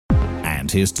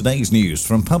And here's today's news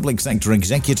from Public Sector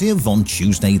Executive on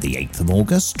Tuesday, the 8th of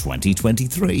August,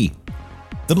 2023.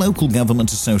 The Local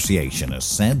Government Association has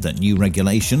said that new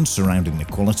regulations surrounding the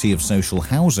quality of social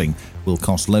housing will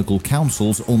cost local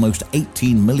councils almost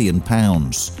 £18 million.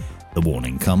 The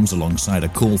warning comes alongside a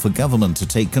call for government to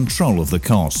take control of the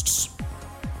costs.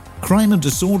 Crime and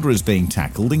disorder is being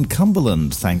tackled in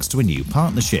Cumberland thanks to a new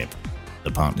partnership.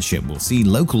 The partnership will see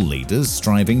local leaders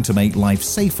striving to make life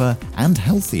safer and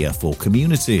healthier for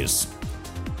communities.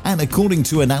 And according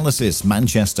to analysis,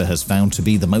 Manchester has found to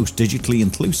be the most digitally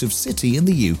inclusive city in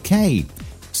the UK.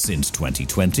 Since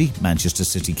 2020, Manchester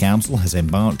City Council has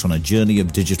embarked on a journey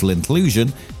of digital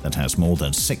inclusion that has more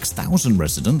than 6,000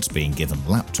 residents being given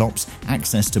laptops,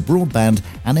 access to broadband,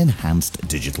 and enhanced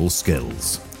digital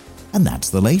skills. And that's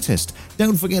the latest.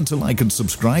 Don't forget to like and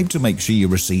subscribe to make sure you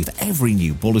receive every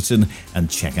new bulletin, and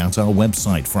check out our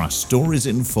website for our stories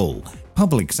in full,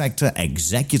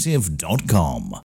 publicsectorexecutive.com.